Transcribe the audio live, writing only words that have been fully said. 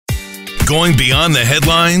Going beyond the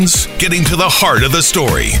headlines, getting to the heart of the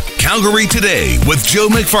story. Calgary Today with Joe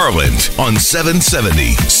McFarland on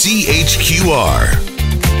 770 CHQR.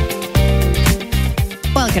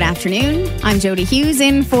 Well, good afternoon. I'm Jodi Hughes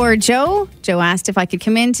in for Joe. Joe asked if I could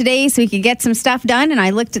come in today so he could get some stuff done, and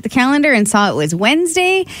I looked at the calendar and saw it was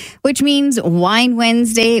Wednesday, which means Wine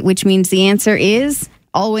Wednesday, which means the answer is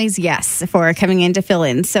always yes for coming in to fill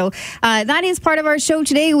in. So that is part of our show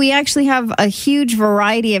today. We actually have a huge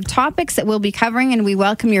variety of topics that we'll be covering, and we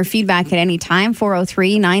welcome your feedback at any time,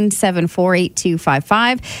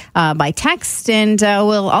 403-974-8255 by text. And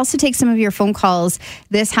we'll also take some of your phone calls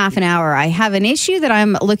this half an hour. I have an issue that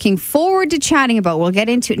I'm looking forward to chatting about. We'll get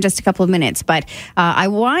into it in just a couple of minutes, but I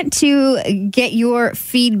want to get your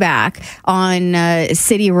feedback on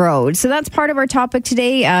City Road. So that's part of our topic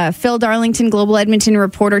today. Phil Darlington, Global Edmonton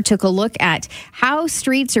reporter, took a look at how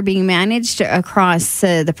streets are being managed across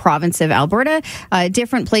the province of Alberta,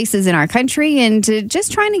 different places in our country, and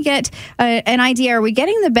just trying to get an idea, are we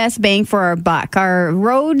getting the best bang for our buck? Are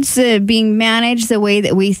roads being managed the way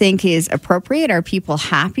that we think is appropriate? Are people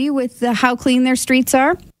happy with how clean their streets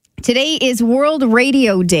are? Today is World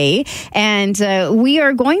Radio Day, and we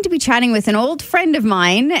are going to be chatting with an old friend of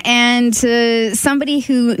mine and somebody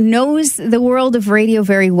who knows the world of radio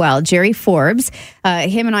very well, Jerry Forbes.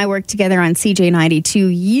 Him and I worked together on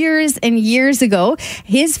CJ92 years and years ago.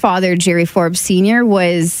 His father, Jerry Forbes Sr.,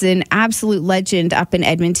 was an absolute legend up in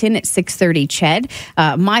Edmonton at 630 CHED.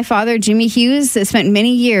 My father, Jimmy Hughes, spent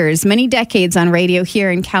many years, many decades on radio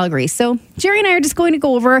here in Calgary. So Jerry and I are just going to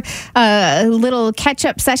go over a little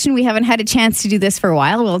catch-up session. We haven't had a chance to do this for a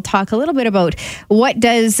while. We'll talk a little bit about what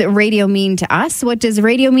does radio mean to us, what does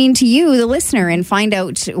radio mean to you, the listener, and find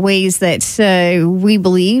out ways that we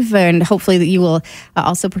believe, and hopefully that you will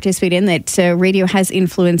also participate in, that radio has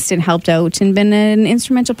influenced and helped out and been an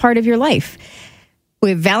instrumental part of your life. We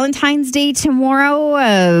have Valentine's Day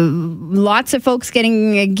tomorrow. Lots of folks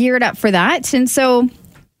getting geared up for that. And so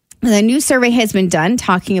the new survey has been done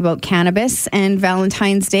talking about cannabis and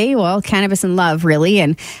Valentine's Day. Well, cannabis and love, really,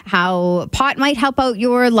 and how pot might help out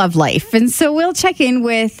your love life. And so we'll check in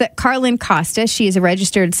with Carlen Costa. She is a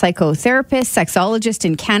registered psychotherapist, sexologist,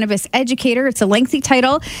 and cannabis educator. It's a lengthy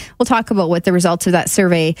title. We'll talk about what the results of that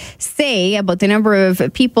survey say about the number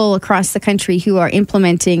of people across the country who are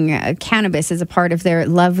implementing cannabis as a part of their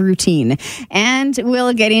love routine. And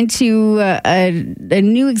we'll get into a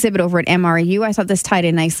new exhibit over at MRU. I thought this tied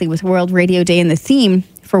in nicely with World Radio Day and the theme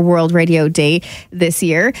for World Radio Day this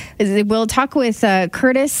year. We'll talk with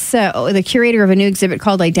Curtis, the curator of a new exhibit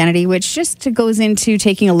called Identity, which just goes into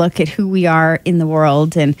taking a look at who we are in the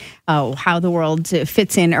world and how the world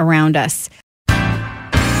fits in around us.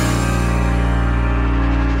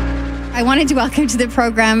 I wanted to welcome to the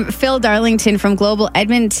program Phil Darlington from Global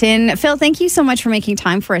Edmonton. Phil, thank you so much for making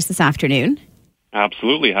time for us this afternoon.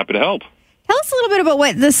 Absolutely. Happy to help. Tell us a little bit about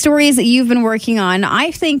what the stories that you've been working on.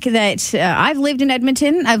 I think that I've lived in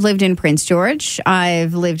Edmonton, I've lived in Prince George,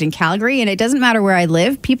 I've lived in Calgary, and it doesn't matter where I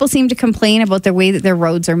live. People seem to complain about the way that their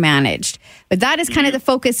roads are managed. But that is kind of the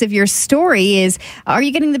focus of your story is, are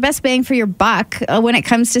you getting the best bang for your buck when it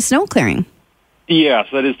comes to snow clearing? Yes,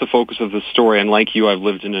 that is the focus of the story. And like you, I've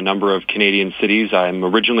lived in a number of Canadian cities. I'm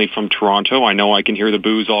originally from Toronto. I know I can hear the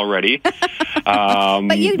booze already.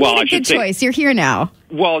 But you made a good choice. You're here now.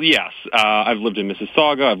 Well, yes. I've lived in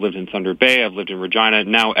Mississauga, I've lived in Thunder Bay, I've lived in Regina,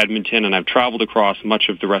 now Edmonton, and I've traveled across much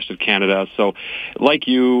of the rest of Canada. So, like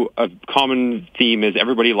you, a common theme is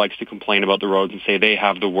everybody likes to complain about the roads and say they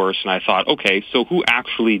have the worst. And I thought, okay, so who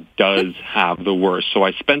actually does have the worst? So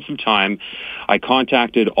I spent some time. I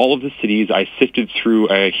contacted all of the cities. I sifted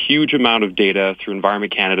through a huge amount of data through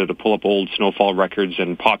Environment Canada to pull up old snowfall records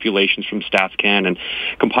and populations from StatsCan and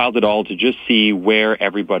compiled it all to just see where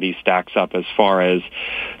everybody stacks up as far as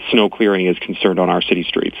snow clearing is concerned on our city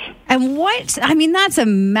streets. And that's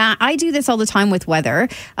I do this all the time with weather.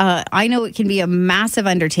 I know it can be a massive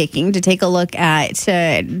undertaking to take a look at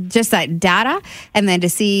just that data, and then to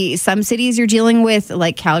see some cities you're dealing with,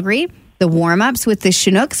 like Calgary, the warm-ups with the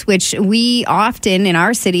Chinooks, which we often in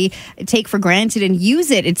our city take for granted and use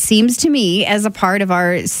it seems to me, as a part of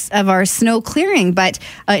our snow clearing. But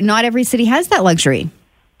not every city has that luxury.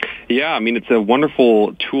 Yeah, I mean, it's a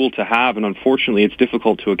wonderful tool to have, and unfortunately it's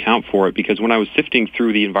difficult to account for it because when I was sifting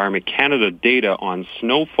through the Environment Canada data on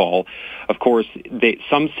snowfall, of course,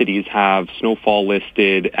 some cities have snowfall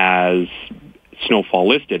listed as snowfall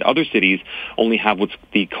listed. Other cities only have what's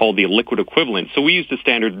called the liquid equivalent. So we used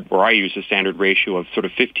I used a standard ratio of sort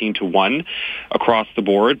of 15 to 1 across the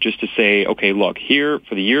board just to say, okay, look, here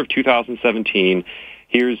for the year of 2017,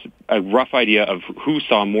 here's a rough idea of who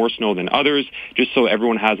saw more snow than others, just so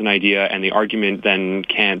everyone has an idea, and the argument then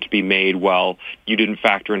can't be made, well, you didn't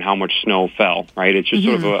factor in how much snow fell, right? It's just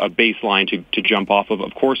sort of a baseline to jump off of.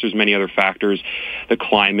 Of course, there's many other factors, the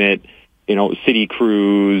climate, city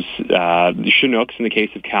crews, the Chinooks in the case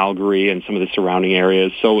of Calgary and some of the surrounding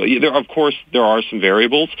areas. So, of course, there are some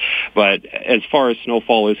variables, but as far as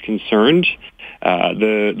snowfall is concerned,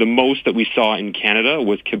 the most that we saw in Canada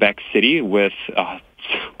was Quebec City with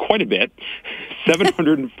quite a bit,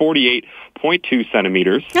 748.2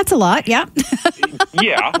 centimeters. That's a lot, yeah.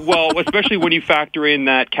 Yeah, well, especially when you factor in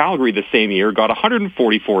that Calgary the same year got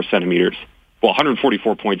 144 centimeters. Well,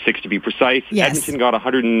 144.6 to be precise. Yes. Edmonton got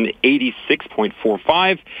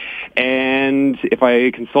 186.45. And if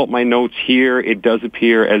I consult my notes here, it does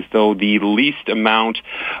appear as though the least amount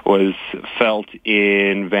was felt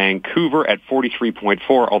in Vancouver at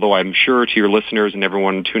 43.4, although I'm sure to your listeners and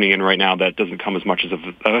everyone tuning in right now, that doesn't come as much as of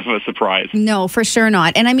a surprise. No, for sure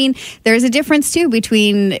not. And I mean, there's a difference, too,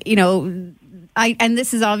 between, and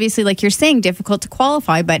this is obviously, like you're saying, difficult to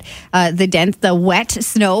qualify, but the wet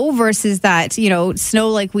snow versus that, snow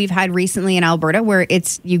like we've had recently in Alberta, where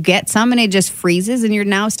you get some and it just freezes and you're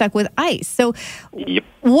now stuck with ice. So Yep.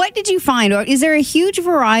 What did you find? Or is there a huge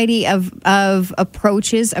variety of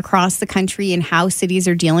approaches across the country in how cities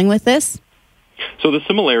are dealing with this? So the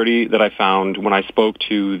similarity that I found when I spoke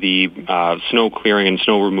to the snow clearing and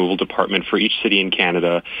snow removal department for each city in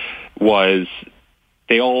Canada was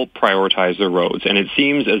they all prioritize their roads. And it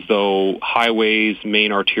seems as though highways,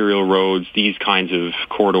 main arterial roads, these kinds of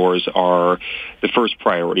corridors are the first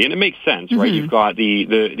priority. And it makes sense, right? You've got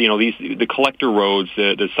the collector roads,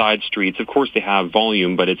 the side streets. Of course, they have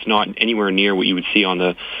volume, but it's not anywhere near what you would see on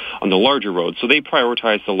the larger roads. So they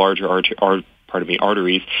prioritize the larger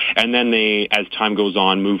arteries. And then they, as time goes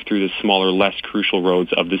on, move through the smaller, less crucial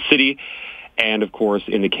roads of the city. And, of course,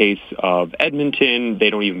 in the case of Edmonton,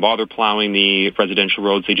 they don't even bother plowing the residential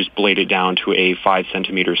roads. They just blade it down to a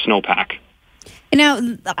 5-centimeter snowpack. Now,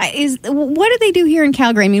 what do they do here in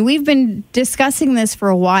Calgary? I mean, we've been discussing this for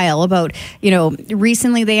a while about,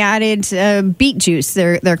 recently they added beet juice,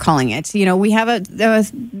 they're calling it. We have a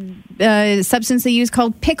substance they use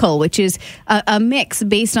called pickle, which is a mix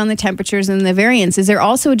based on the temperatures and the variance. Is there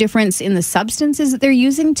also a difference in the substances that they're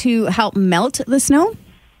using to help melt the snow?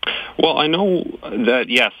 Well, I know that,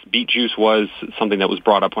 yes, beet juice was something that was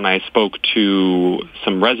brought up when I spoke to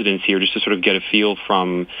some residents here just to sort of get a feel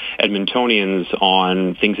from Edmontonians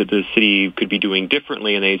on things that the city could be doing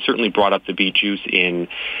differently, and they certainly brought up the beet juice in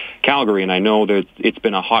Calgary. And I know that it's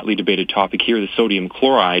been a hotly debated topic here, the sodium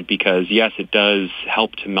chloride, because, yes, it does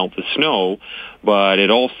help to melt the snow, but it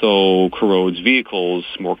also corrodes vehicles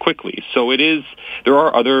more quickly. So there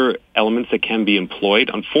are other elements that can be employed.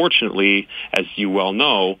 Unfortunately, as you well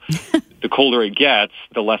know, the colder it gets,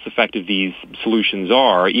 the less effective these solutions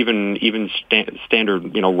are. Even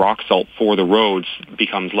standard, rock salt for the roads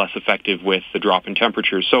becomes less effective with the drop in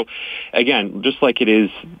temperatures. So, again, just like it is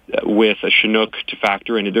with a Chinook to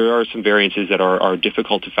factor in, there are some variances that are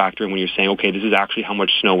difficult to factor in when you're saying, okay, this is actually how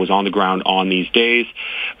much snow was on the ground on these days.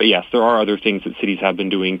 But yes, there are other things that cities have been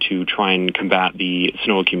doing to try and combat the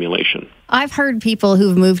snow accumulation. I've heard people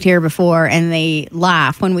who've moved here before, and they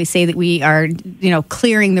laugh when we say that we are,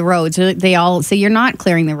 clearing the roads. They all say you're not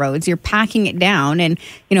clearing the roads, you're packing it down. And,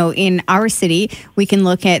 in our city, we can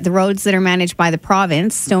look at the roads that are managed by the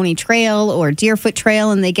province, Stony Trail or Deerfoot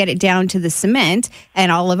Trail, and they get it down to the cement. And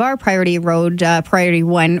all of our priority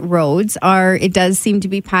 1 roads it does seem to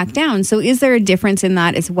be packed down. So is there a difference in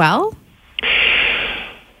that as well?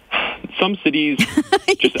 Some cities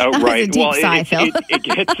just outright. Well, it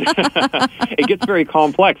gets very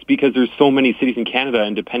complex because there's so many cities in Canada,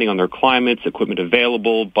 and depending on their climates, equipment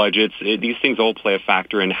available, budgets, these things all play a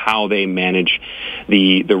factor in how they manage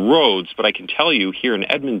the roads. But I can tell you, here in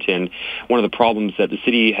Edmonton, one of the problems that the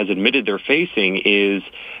city has admitted they're facing is,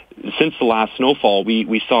 since the last snowfall,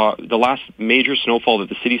 we saw the last major snowfall that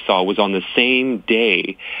the city saw was on the same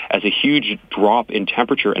day as a huge drop in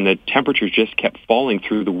temperature, and the temperatures just kept falling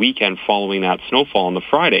through the weekend following that snowfall on the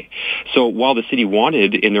Friday. So while the city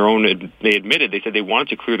wanted, they said they wanted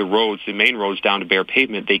to clear the roads, the main roads down to bare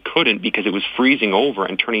pavement, they couldn't because it was freezing over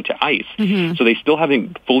and turning to ice. Mm-hmm. So they still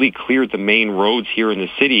haven't fully cleared the main roads here in the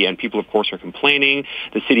city, and people, of course, are complaining.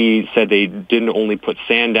 The city said they didn't only put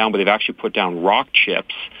sand down, but they've actually put down rock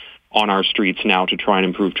chips on our streets now to try and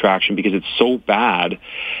improve traction because it's so bad.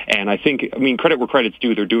 And I think, credit where credit's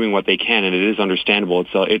due, they're doing what they can, and it is understandable.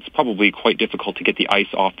 It's probably quite difficult to get the ice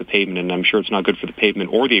off the pavement, and I'm sure it's not good for the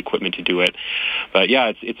pavement or the equipment to do it. But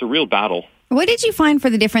yeah, it's a real battle. What did you find for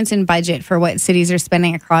the difference in budget for what cities are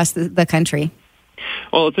spending across the country?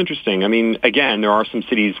 Well, it's interesting. I mean, again, there are some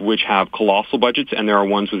cities which have colossal budgets, and there are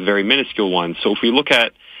ones with very minuscule ones. So if we look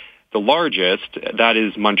at the largest, that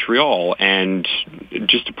is Montreal. And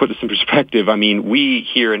just to put this in perspective, I mean, we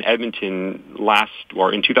here in Edmonton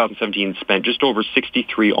in 2017 spent just over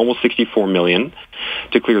 63, almost 64 million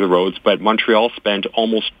to clear the roads, but Montreal spent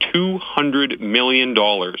almost $200 million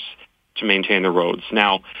to maintain the roads.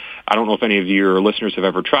 Now, I don't know if any of your listeners have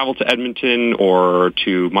ever traveled to Edmonton or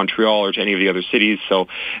to Montreal or to any of the other cities, so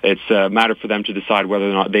it's a matter for them to decide whether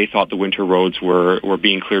or not they thought the winter roads were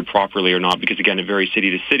being cleared properly or not, because, again, it varies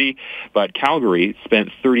city to city. But Calgary spent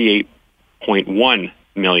 $38.1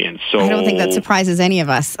 million. So I don't think that surprises any of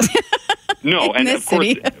us. No, and of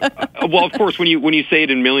course, well, of course, when you say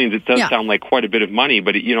it in millions, it does sound like quite a bit of money.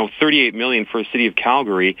 But $38 million for a city of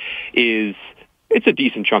Calgary it's a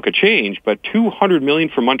decent chunk of change. But $200 million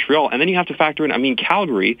for Montreal, and then you have to factor in. I mean,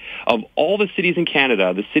 Calgary, of all the cities in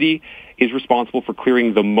Canada, the city is responsible for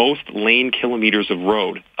clearing the most lane kilometers of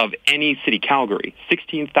road of any city. Calgary,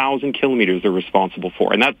 16,000 kilometers they're responsible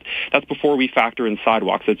for, and that's before we factor in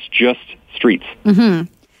sidewalks. That's just streets.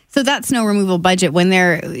 Mm-hmm. So that snow removal budget, when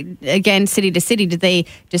they're, again, city to city,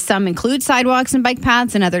 does some include sidewalks and bike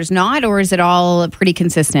paths and others not, or is it all pretty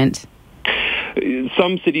consistent?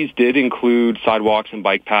 Some cities did include sidewalks and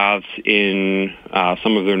bike paths in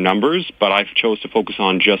some of their numbers, but I've chose to focus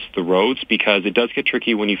on just the roads because it does get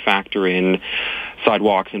tricky when you factor in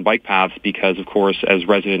sidewalks and bike paths because, of course, as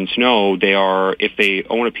residents know, if they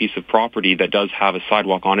own a piece of property that does have a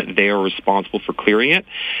sidewalk on it, they are responsible for clearing it.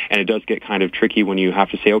 And it does get kind of tricky when you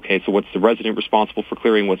have to say, okay, so what's the resident responsible for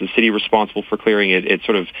clearing? What's the city responsible for clearing? It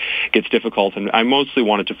sort of gets difficult. And I mostly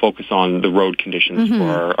wanted to focus on the road conditions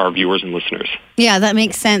for our viewers and listeners. Yeah, that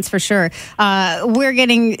makes sense for sure. We're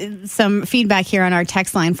getting some feedback here on our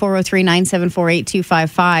text line,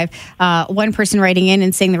 403-974-8255. One person writing in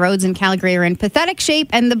and saying the roads in Calgary are in pathetic shape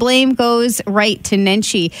and the blame goes right to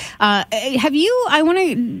Nenshi. I want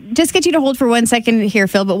to just get you to hold for 1 second here,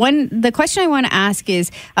 Phil, but the question I want to ask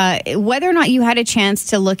is whether or not you had a chance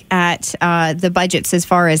to look at the budgets as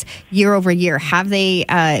far as year over year. Have they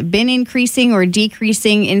been increasing or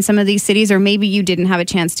decreasing in some of these cities, or maybe you didn't have a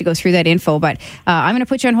chance to go through that info, but I'm going to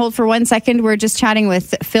put you on hold for 1 second. We're just chatting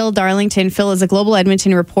with Phil Darlington. Phil is a global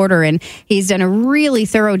Edmonton reporter, and he's done a really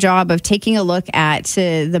thorough job of taking a look at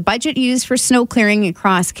the budget used for snow clearing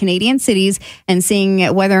across Canadian cities and seeing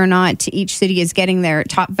whether or not each city is getting their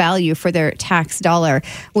top value for their tax dollar.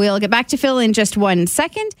 We'll get back to Phil in just 1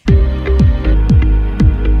 second.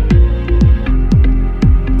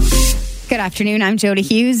 Good afternoon. I'm Jodi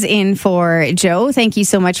Hughes in for Joe. Thank you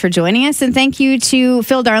so much for joining us. And thank you to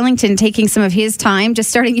Phil Darlington taking some of his time, just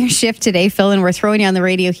starting your shift today, Phil, and we're throwing you on the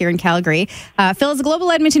radio here in Calgary. Phil is a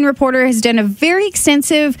global Edmonton reporter, has done a very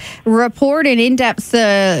extensive report and in-depth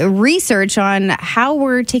research on how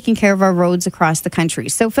we're taking care of our roads across the country.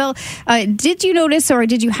 So, Phil, did you notice or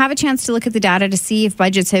did you have a chance to look at the data to see if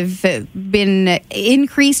budgets have been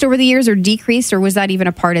increased over the years or decreased, or was that even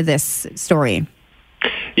a part of this story?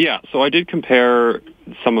 Yeah, so I did compare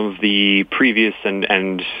some of the previous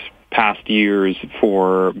and past years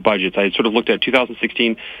for budgets. I sort of looked at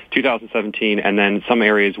 2016, 2017, and then some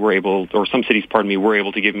cities were able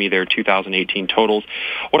to give me their 2018 totals.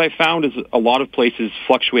 What I found is a lot of places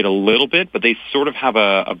fluctuate a little bit, but they sort of have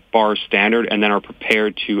a bar standard and then are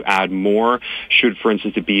prepared to add more. Should, for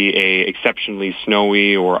instance, it be a exceptionally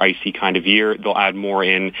snowy or icy kind of year, they'll add more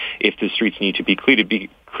in if the streets need to be cleared,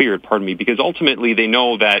 because ultimately they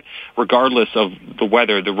know that regardless of the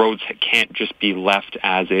weather, the roads can't just be left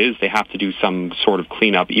as is. They have to do some sort of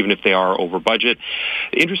cleanup, even if they are over budget.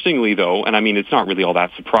 Interestingly, though, and I mean, it's not really all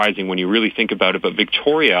that surprising when you really think about it, but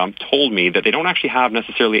Victoria told me that they don't actually have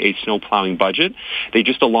necessarily a snow plowing budget. They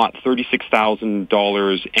just allot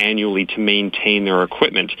 $36,000 annually to maintain their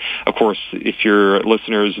equipment. Of course, if your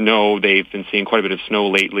listeners know, they've been seeing quite a bit of snow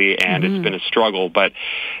lately, and it's been a struggle. But,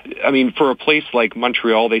 I mean, for a place like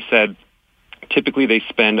Montreal, they said typically they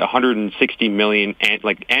spend $160 million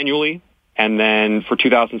annually, and then for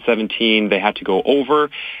 2017 they had to go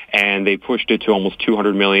over, and they pushed it to almost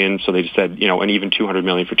 $200 million. So they just said, and even $200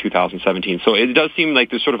 million for 2017. So it does seem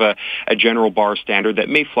like there's sort of a general bar standard that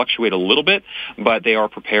may fluctuate a little bit, but they are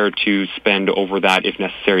prepared to spend over that if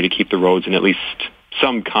necessary to keep the roads in at least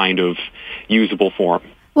some kind of usable form.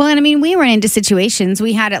 Well, and I mean, we ran into situations.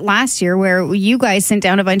 We had it last year where you guys sent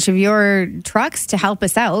down a bunch of your trucks to help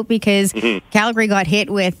us out because Calgary got hit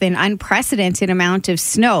with an unprecedented amount of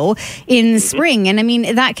snow in spring. And I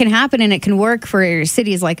mean, that can happen and it can work for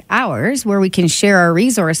cities like ours where we can share our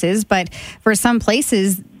resources. But for some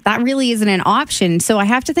places, that really isn't an option. So I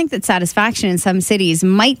have to think that satisfaction in some cities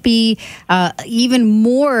might be even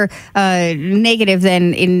more negative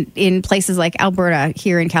than in places like Alberta,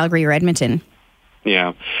 here in Calgary or Edmonton.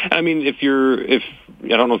 Yeah. I mean, I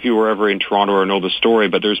don't know if you were ever in Toronto or know the story,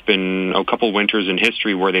 but there's been a couple winters in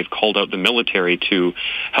history where they've called out the military to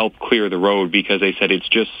help clear the road because they said it's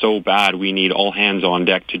just so bad, we need all hands on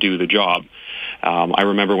deck to do the job. I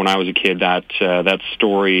remember when I was a kid that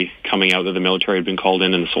story coming out that the military had been called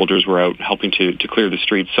in and the soldiers were out helping to clear the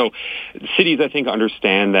streets. So cities, I think,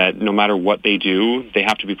 understand that no matter what they do, they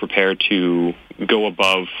have to be prepared to go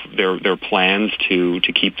above their plans to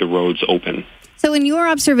keep the roads open. So in your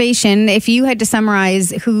observation, if you had to summarize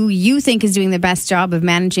who you think is doing the best job of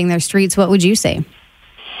managing their streets, what would you say?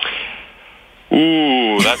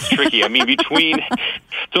 Ooh, that's tricky. I mean,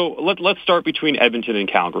 so let's start between Edmonton and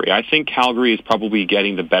Calgary. I think Calgary is probably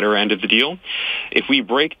getting the better end of the deal. If we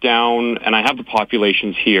break down, and I have the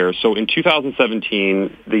populations here, so in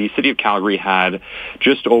 2017, the city of Calgary had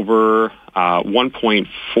just over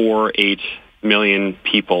 1.48 million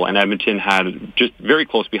people, and Edmonton had just very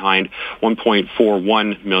close behind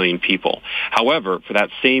 1.41 million people. However, for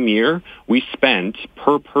that same year, we spent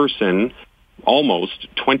per person almost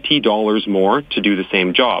 $20 more to do the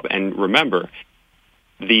same job. And remember,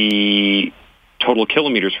 the total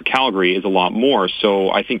kilometers for Calgary is a lot more,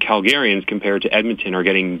 so I think Calgarians compared to Edmonton are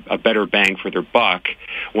getting a better bang for their buck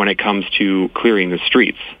when it comes to clearing the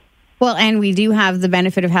streets. Well, and we do have the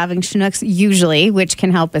benefit of having Chinooks usually, which can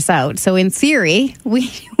help us out. So in theory, we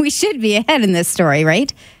should be ahead in this story,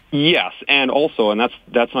 right? Yes, and also, and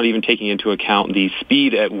that's not even taking into account the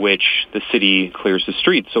speed at which the city clears the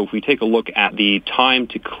streets. So if we take a look at the time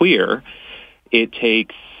to clear, it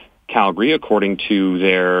takes Calgary, according to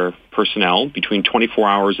their personnel, between 24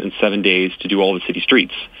 hours and 7 days to do all the city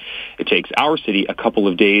streets. It takes our city a couple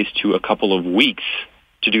of days to a couple of weeks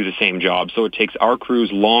to do the same job. So it takes our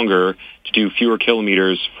crews longer to do fewer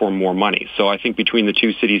kilometers for more money. So I think between the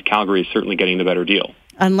two cities, Calgary is certainly getting the better deal.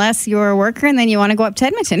 Unless you're a worker and then you want to go up to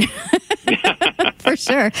Edmonton. For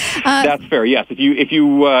sure. That's fair. Yes. If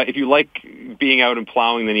you like being out and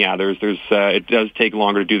plowing, then yeah, it does take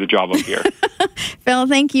longer to do the job up here. Phil,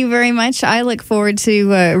 thank you very much. I look forward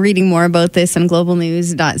to reading more about this on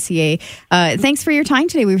globalnews.ca. Thanks for your time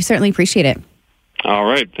today. We certainly appreciate it. All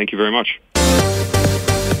right. Thank you very much.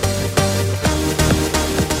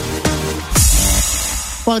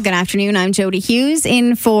 Well, good afternoon. I'm Jodi Hughes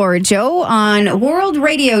in for Joe on World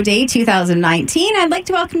Radio Day 2019. I'd like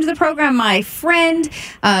to welcome to the program my friend,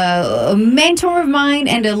 a mentor of mine,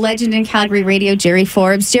 and a legend in Calgary radio, Jerry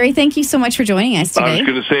Forbes. Jerry, thank you so much for joining us today. I was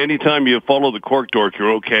going to say, anytime you follow the cork dork,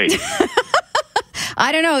 you're okay.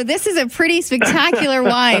 I don't know. This is a pretty spectacular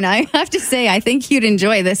wine. I have to say, I think you'd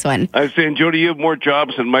enjoy this one. I was saying, Jodi, you have more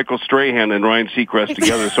jobs than Michael Strahan and Ryan Seacrest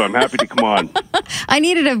together, so I'm happy to come on. I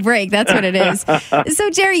needed a break. That's what it is. So,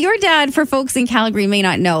 Jerry, your dad, for folks in Calgary may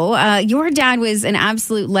not know, your dad was an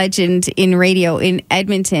absolute legend in radio in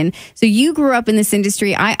Edmonton. So you grew up in this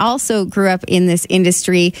industry. I also grew up in this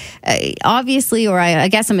industry. Obviously, or I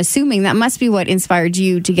guess I'm assuming, that must be what inspired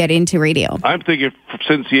you to get into radio. I'm thinking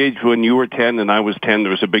since the age when you were 10 and I was 10,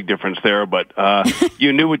 there was a big difference there. But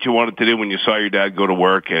you knew what you wanted to do when you saw your dad go to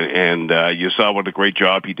work, and you saw what a great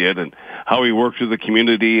job he did and how he worked with the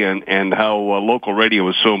community, and how local radio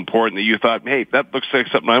was so important that you thought, hey, that looks like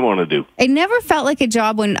something I want to do. It never felt like a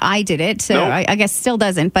job when I did it. So no. I guess still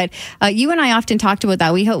doesn't. But you and I often talked about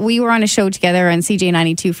that. We were on a show together on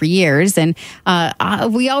CJ92 for years, and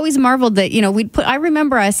we always marveled that, I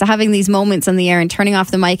remember us having these moments on the air and turning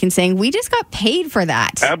off the mic and saying, we just got paid for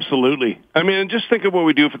that. Absolutely. I mean, just think of what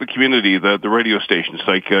we do for the community, the radio stations.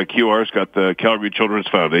 Like QR's got the Calgary Children's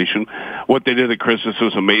Foundation. What they did at Christmas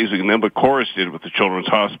was amazing. And then what Chorus did with the Children's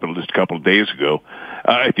Hospital just a couple of days ago.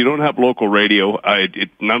 If you don't have local radio,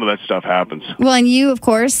 none of that stuff happens. Well, and you, of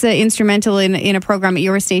course, instrumental in a program at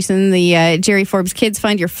your station, the Jerry Forbes Kids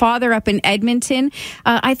Fund, your father up in Edmonton.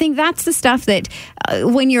 I think that's the stuff that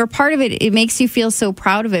when you're a part of it, it makes you feel so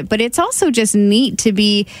proud of it. But it's also just neat to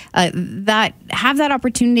be have that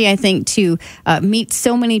opportunity, I think, to meet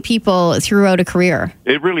so many people throughout a career.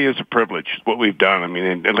 It really is a privilege, what we've done. I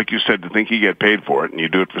mean, and like you said, to think you get paid for it and you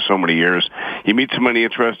do it for so many years. You meet so many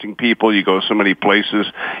interesting people. You go so many places.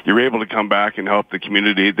 You're able to come back and help the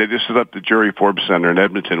community. They just set up the Jerry Forbes Center in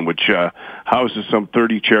Edmonton, which houses some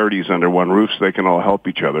 30 charities under one roof so they can all help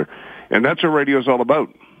each other. And that's what radio is all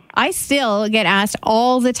about. I still get asked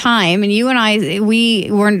all the time, and you and I, we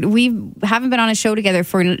haven't been on a show together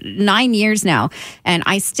for 9 years now, and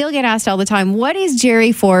I still get asked all the time, what is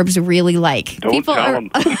Jerry Forbes really like? Don't tell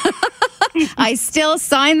them. I still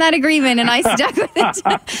signed that agreement and I stuck with it.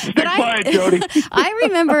 Stick by it, Jodi. I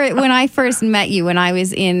remember when I first met you when I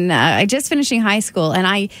was in just finishing high school, and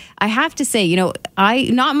I have to say,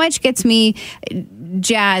 not much gets me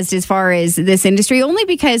jazzed as far as this industry, only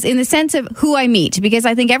because in the sense of who I meet, because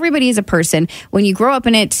I think everybody is a person. When you grow up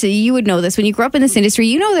in it, you would know this. When you grow up in this industry,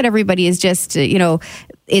 you know that everybody is just,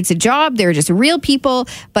 it's a job. They're just real people.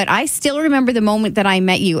 But I still remember the moment that I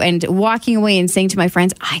met you and walking away and saying to my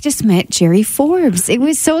friends, I just met Jerry Forbes. It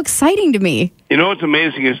was so exciting to me. You know what's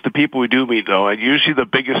amazing is the people we do meet, though, and usually the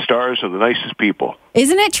biggest stars are the nicest people.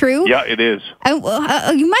 Isn't it true? Yeah, it is.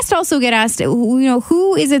 You must also get asked,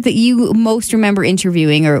 who is it that you most remember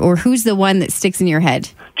interviewing, or who's the one that sticks in your head?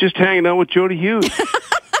 Just hanging out with Jodi Hughes.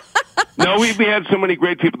 No, we had so many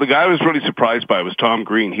great people. The guy I was really surprised by was Tom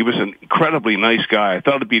Green. He was an incredibly nice guy. I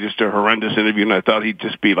thought it'd be just a horrendous interview, and I thought he'd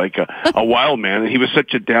just be like a wild man. And he was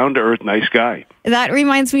such a down-to-earth, nice guy. That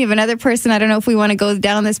reminds me of another person. I don't know if we want to go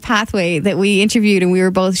down this pathway that we interviewed, and we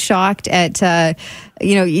were both shocked at,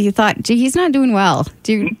 you thought, gee, he's not doing well.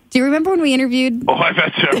 Do you remember when we interviewed? Oh, I've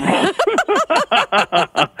had several.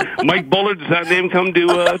 Mike Bullard, does that name come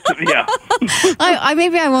to yeah.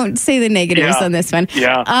 Maybe I won't say the negatives on this one.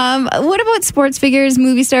 Yeah. What about sports figures,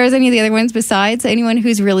 movie stars, any of the other ones besides? Anyone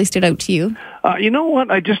who's really stood out to you? You know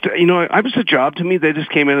what? I was a job to me. They just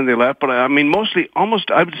came in and they left. But I mean, mostly, almost,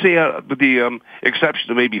 I would say, with the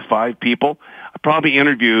exception of maybe 5 people, I probably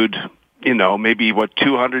interviewed, maybe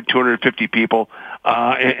 200, 250 people.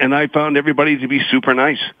 And I found everybody to be super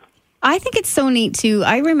nice. I think it's so neat too.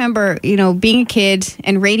 I remember, being a kid,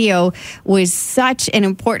 and radio was such an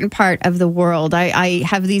important part of the world. I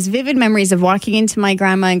have these vivid memories of walking into my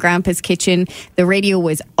grandma and grandpa's kitchen. The radio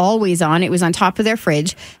was always on. It was on top of their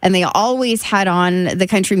fridge, and they always had on the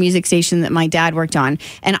country music station that my dad worked on.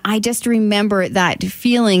 And I just remember that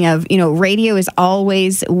feeling of, radio is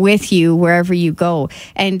always with you wherever you go.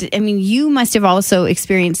 And I mean, you must have also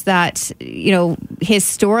experienced that,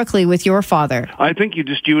 historically with your father. I think you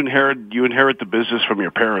inherit the business from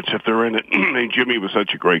your parents if they're in it. And Jimmy was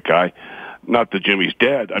such a great guy. Not that Jimmy's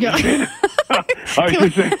dead. I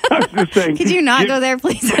was just saying. Could you not go there,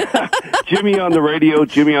 please? Jimmy on the radio,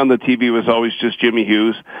 Jimmy on the TV was always just Jimmy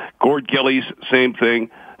Hughes. Gord Gillies, same thing.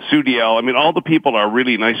 Sue Dial. I mean, all the people are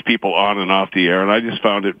really nice people on and off the air, and I just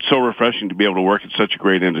found it so refreshing to be able to work in such a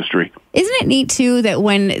great industry. Isn't it neat, too, that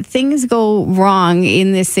when things go wrong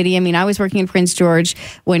in this city, I mean, I was working in Prince George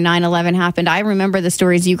when 9/11 happened. I remember the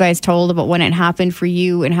stories you guys told about when it happened for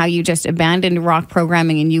you and how you just abandoned rock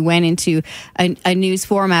programming and you went into a news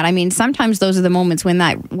format. I mean, sometimes those are the moments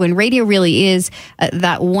when radio really is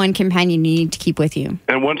that one companion you need to keep with you.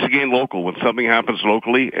 And once again, local. When something happens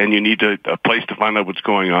locally and you need a place to find out what's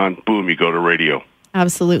going on, boom, you go to radio.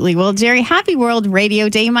 Absolutely. Well, Jerry, happy World Radio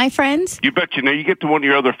Day, my friend. You bet. You get to one of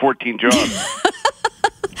your other 14 jobs.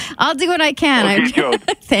 I'll do what I can. Okay, Joe.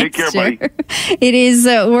 Thanks, take care, buddy. It is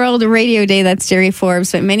World Radio Day. That's Jerry Forbes.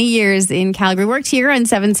 Spent many years in Calgary. Worked here on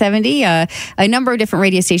 770, a number of different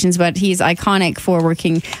radio stations, but he's iconic for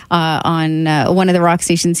working on one of the rock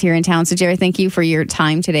stations here in town. So, Jerry, thank you for your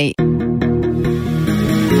time today.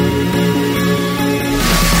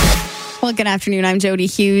 Well, good afternoon. I'm Jodi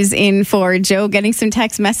Hughes in for Joe. Getting some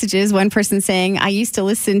text messages. One person saying, I used to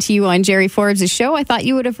listen to you on Jerry Forbes' show. I thought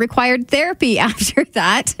you would have required therapy after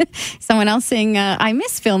that. Someone else saying, I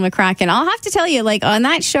miss Phil McCracken. I'll have to tell you, on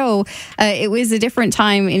that show, it was a different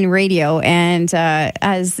time in radio. And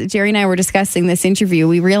as Jerry and I were discussing this interview,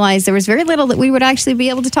 we realized there was very little that we would actually be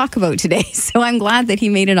able to talk about today. So I'm glad that he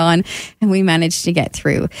made it on and we managed to get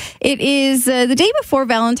through. It is the day before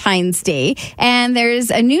Valentine's Day, and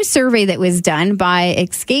there's a new survey that was done by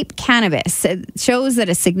Escape Cannabis. It shows that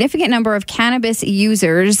a significant number of cannabis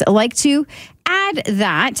users like to add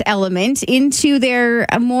that element into their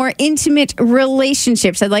more intimate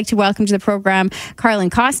relationships. I'd like to welcome to the program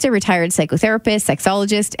Carlen Costa, retired psychotherapist,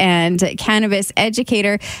 sexologist, and cannabis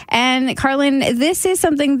educator. And Carlen, this is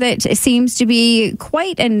something that seems to be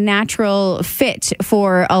quite a natural fit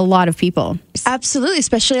for a lot of people. Absolutely,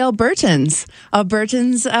 especially Albertans.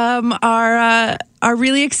 Albertans are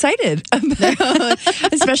really excited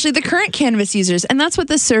about, especially the current cannabis users. And that's what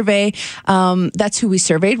this survey, that's who we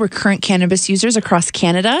surveyed, were current cannabis users across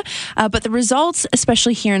Canada. But the results,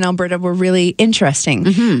 especially here in Alberta, were really interesting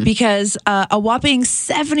because a whopping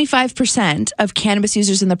 75% of cannabis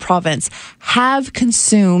users in the province have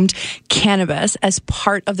consumed cannabis as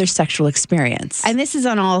part of their sexual experience. And this is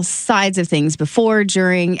on all sides of things, before,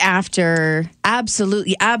 during, after.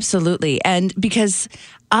 Absolutely, absolutely. And because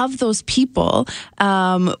of those people,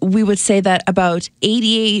 we would say that about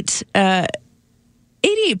 88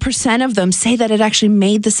 88% of them say that it actually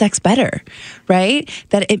made the sex better, right?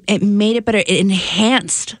 That it made it better. It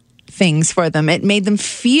enhanced things for them. It made them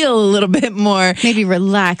feel a little bit more. Maybe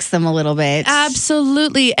relax them a little bit.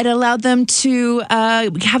 Absolutely. It allowed them to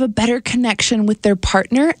have a better connection with their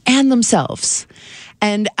partner and themselves.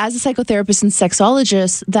 And as a psychotherapist and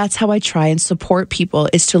sexologist, that's how I try and support people,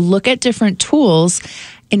 is to look at different tools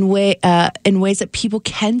in ways that people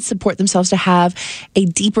can support themselves to have a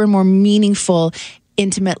deeper, more meaningful,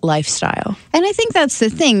 intimate lifestyle. And I think that's the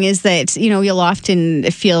thing, is that, you'll often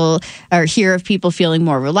feel or hear of people feeling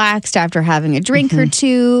more relaxed after having a drink or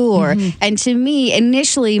two. And to me,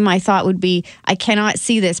 initially, my thought would be, I cannot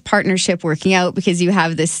see this partnership working out because you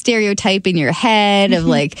have this stereotype in your head of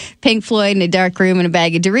like Pink Floyd in a dark room and a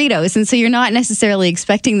bag of Doritos. And so you're not necessarily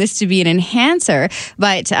expecting this to be an enhancer,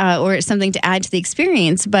 but or something to add to the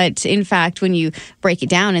experience. But in fact, when you break it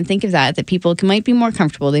down and think of that people might be more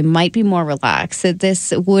comfortable, they might be more relaxed, that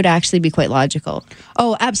this would actually be quite logical.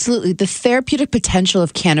 Oh, absolutely. The therapeutic potential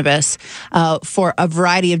of cannabis for a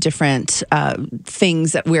variety of different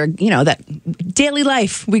things that that daily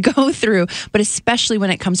life we go through, but especially when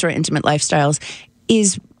it comes to our intimate lifestyles,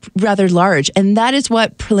 is rather large. And that is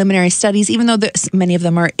what preliminary studies, even though many of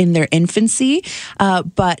them are in their infancy,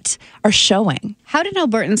 but are showing. How did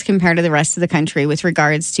Albertans compare to the rest of the country with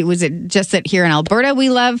regards to, was it just that here in Alberta we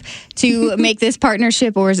love to make this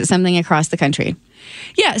partnership, or is it something across the country?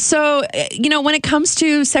 Yeah, so, when it comes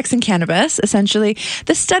to sex and cannabis, essentially,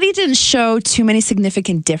 the study didn't show too many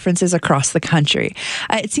significant differences across the country.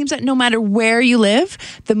 It seems that no matter where you live,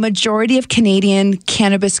 the majority of Canadian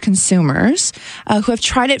cannabis consumers who have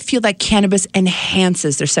tried it feel that cannabis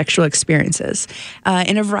enhances their sexual experiences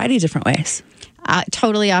in a variety of different ways.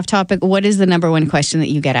 Totally off topic. What is the number one question that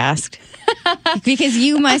you get asked? Because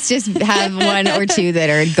you must just have one or two that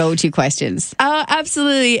are go-to questions.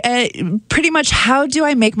 Absolutely. Pretty much, how do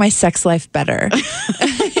I make my sex life better?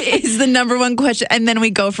 Is the number one question. And then we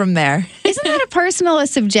go from there. Isn't that a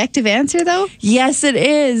subjective answer, though? Yes, it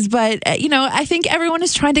is. But, I think everyone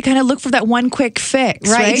is trying to kind of look for that one quick fix,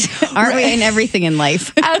 right? Aren't we in everything in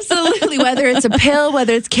life? Absolutely. Whether it's a pill,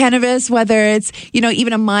 whether it's cannabis, whether it's,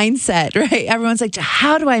 even a mindset, right? Everyone's like,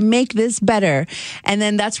 how do I make this better? And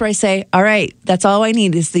then that's where I say, all right, that's all I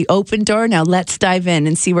need is the open door. Now let's dive in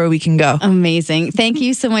and see where we can go. Amazing. Thank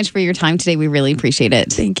you so much for your time today. We really appreciate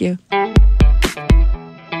it. Thank you.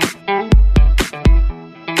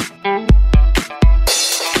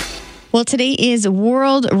 Well, today is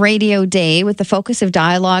World Radio Day with the focus of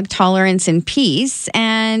dialogue, tolerance, and peace.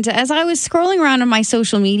 And as I was scrolling around on my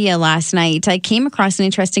social media last night, I came across an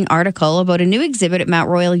interesting article about a new exhibit at Mount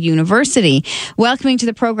Royal University. Welcoming to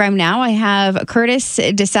the program now, I have Curtis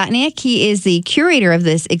Desiatnyk. He is the curator of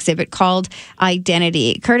this exhibit called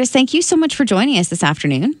Identity. Curtis, thank you so much for joining us this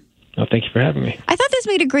afternoon. Oh, thank you for having me. I thought this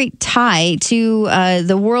made a great tie to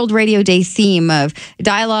the World Radio Day theme of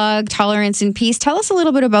dialogue, tolerance, and peace. Tell us a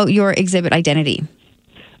little bit about your exhibit, Identity.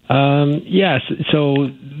 Yes. So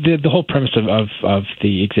the whole premise of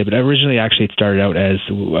the exhibit originally actually it started out as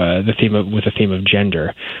the theme of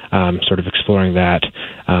gender, sort of exploring that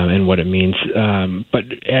and what it means. But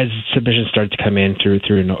as submissions started to come in through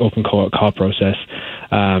an open call process,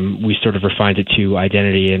 we sort of refined it to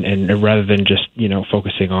identity, and rather than just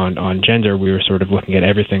focusing on gender, we were sort of looking at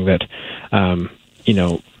everything that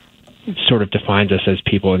sort of defines us as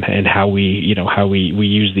people and how we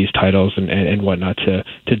use these titles and whatnot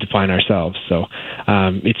to define ourselves. So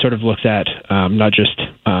it sort of looks at not just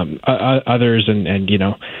others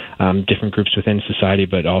and different groups within society,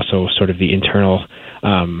 but also sort of the internal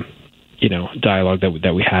dialogue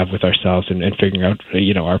that we have with ourselves and figuring out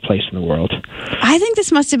our place in the world. I think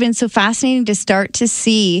this must have been so fascinating to start to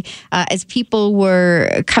see as people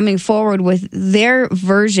were coming forward with their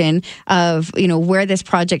version of where this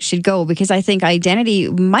project should go, because I think identity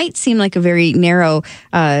might seem like a very narrow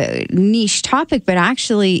niche topic, but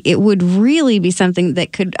actually it would really be something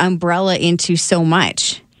that could umbrella into so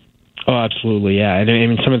much. Oh, absolutely, yeah. And I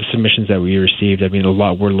mean, some of the submissions that we received, a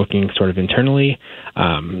lot were looking sort of internally,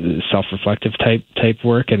 self-reflective type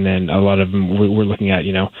work, and then a lot of them we're looking at,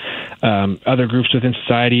 other groups within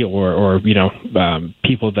society or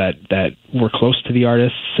people that were close to the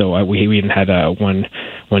artists. So we even had one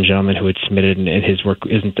gentleman who had submitted, and his work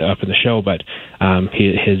isn't up in the show, but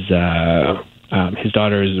his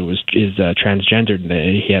daughter is transgendered,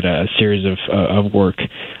 and he had a series of work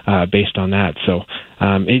based on that. So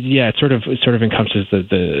it sort of encompasses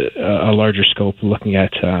a larger scope, looking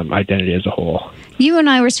at identity as a whole. You and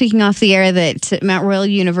I were speaking off the air that Mount Royal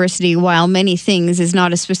University, while many things, is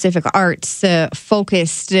not a specific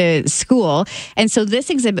arts-focused school. And so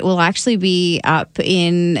this exhibit will actually be up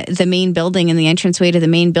in the main building, in the entranceway to the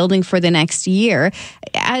main building for the next year.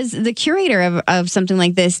 As the curator of something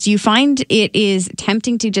like this, do you find it is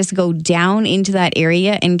tempting to just go down into that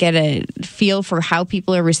area and get a feel for how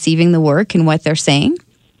people are receiving the work and what they're saying?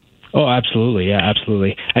 Oh, absolutely. Yeah,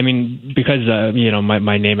 absolutely. I mean, because,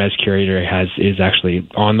 my name as curator is actually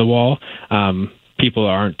on the wall. People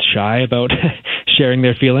aren't shy about sharing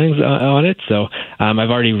their feelings on it. So I've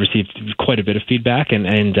already received quite a bit of feedback,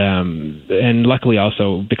 and luckily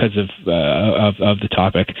also because of the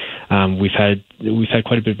topic, we've had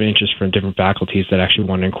quite a bit of interest from different faculties that actually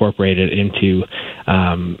want to incorporate it into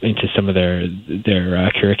some of their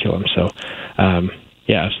curriculum. So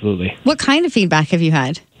yeah, absolutely. What kind of feedback have you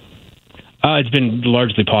had? It's been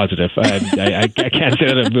largely positive. I can't say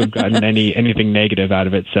that I've gotten anything negative out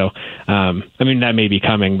of it. So, that may be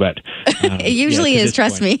coming, but it usually is.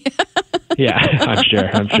 Trust me. Yeah, I'm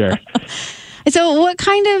sure. So, what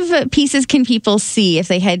kind of pieces can people see if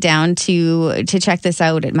they head down to check this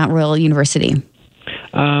out at Mount Royal University?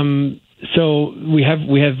 So we have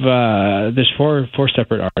there's four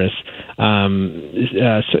separate artists.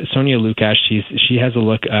 Sonia Lukash, she has a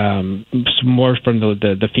look more from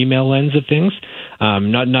the female lens of things,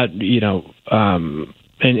 not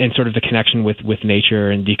and sort of the connection with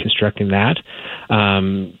nature and deconstructing that.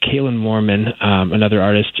 Caitlin Moorman, another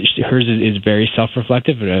artist, hers is very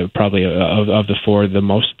self-reflective, probably of the four, the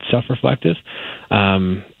most self-reflective.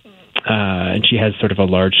 And she has sort of a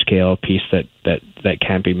large-scale piece that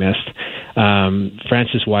can't be missed.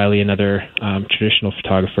 Francis Wiley, another traditional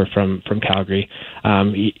photographer from Calgary,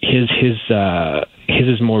 his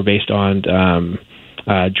is more based on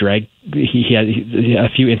drag. He has a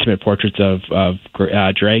few intimate portraits of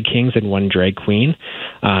drag kings and one drag queen,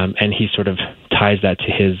 and he sort of ties that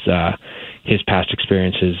to his past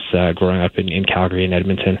experiences growing up in Calgary and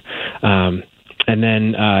Edmonton. And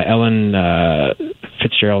then Ellen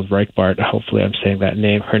Fitzgerald Reichbart, hopefully I'm saying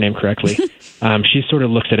her name correctly. She sort of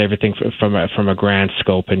looks at everything from a grand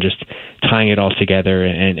scope and just tying it all together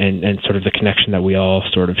and sort of the connection that we all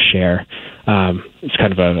sort of share. It's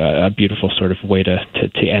kind of a beautiful sort of way to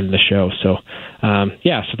end the show. So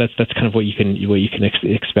so that's kind of what you can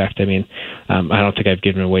expect. I mean, I don't think I've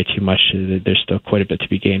given away too much. There's still quite a bit to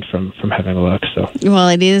be gained from having a look. So well,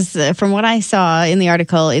 it is from what I saw in the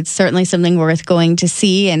article. It's certainly something worth going to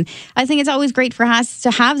see, and I think it's always great for us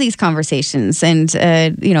to have these conversations and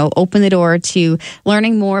open the door to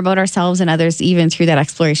learning more about ourselves and others, even through that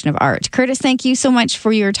exploration of art. Curtis, thank you so much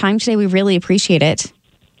for your time today. We really appreciate it.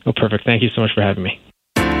 Oh, perfect. Thank you so much for having me.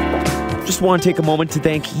 Just want to take a moment to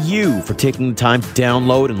thank you for taking the time to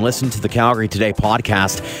download and listen to the Calgary Today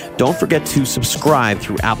podcast. Don't forget to subscribe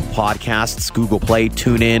through Apple Podcasts, Google Play,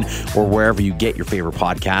 TuneIn, or wherever you get your favorite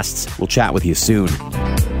podcasts. We'll chat with you soon.